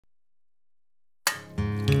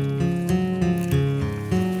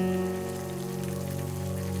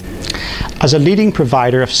As a leading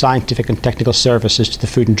provider of scientific and technical services to the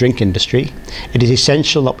food and drink industry, it is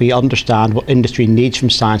essential that we understand what industry needs from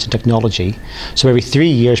science and technology, so every 3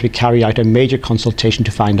 years we carry out a major consultation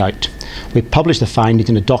to find out. We publish the findings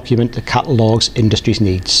in a document that catalogues industry's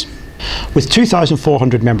needs. With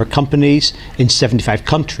 2,400 member companies in 75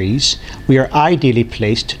 countries, we are ideally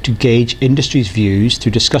placed to gauge industry's views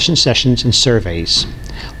through discussion sessions and surveys.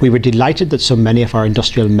 We were delighted that so many of our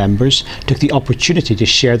industrial members took the opportunity to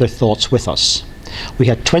share their thoughts with us. We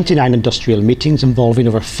had 29 industrial meetings involving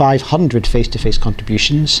over 500 face-to-face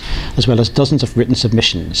contributions, as well as dozens of written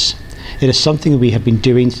submissions. It is something we have been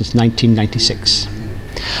doing since 1996.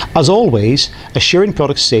 As always, assuring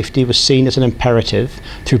product safety was seen as an imperative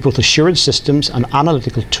through both assurance systems and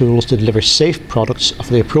analytical tools to deliver safe products of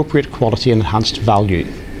the appropriate quality and enhanced value.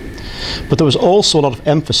 But there was also a lot of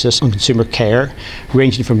emphasis on consumer care,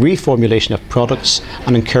 ranging from reformulation of products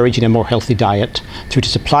and encouraging a more healthy diet, through to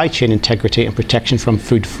supply chain integrity and protection from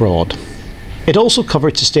food fraud. It also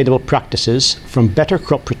covered sustainable practices, from better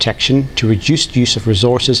crop protection to reduced use of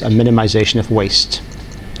resources and minimisation of waste.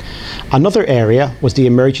 Another area was the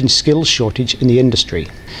emerging skills shortage in the industry.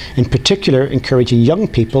 In particular, encouraging young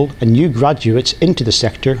people and new graduates into the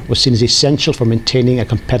sector was seen as essential for maintaining a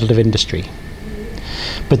competitive industry.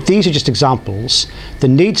 But these are just examples. The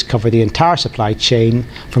needs cover the entire supply chain,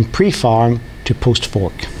 from pre-farm to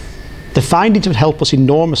post-fork. The findings would help us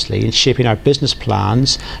enormously in shaping our business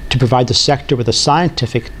plans to provide the sector with the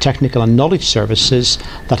scientific, technical and knowledge services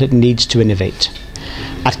that it needs to innovate.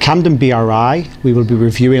 At Campden BRI, we will be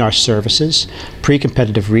reviewing our services,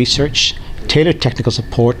 pre-competitive research, tailored technical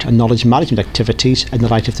support and knowledge management activities in the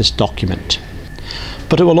light of this document.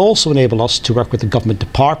 But it will also enable us to work with the government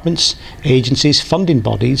departments, agencies, funding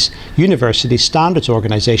bodies, universities, standards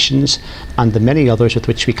organisations and the many others with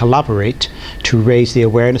which we collaborate to raise the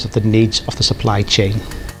awareness of the needs of the supply chain.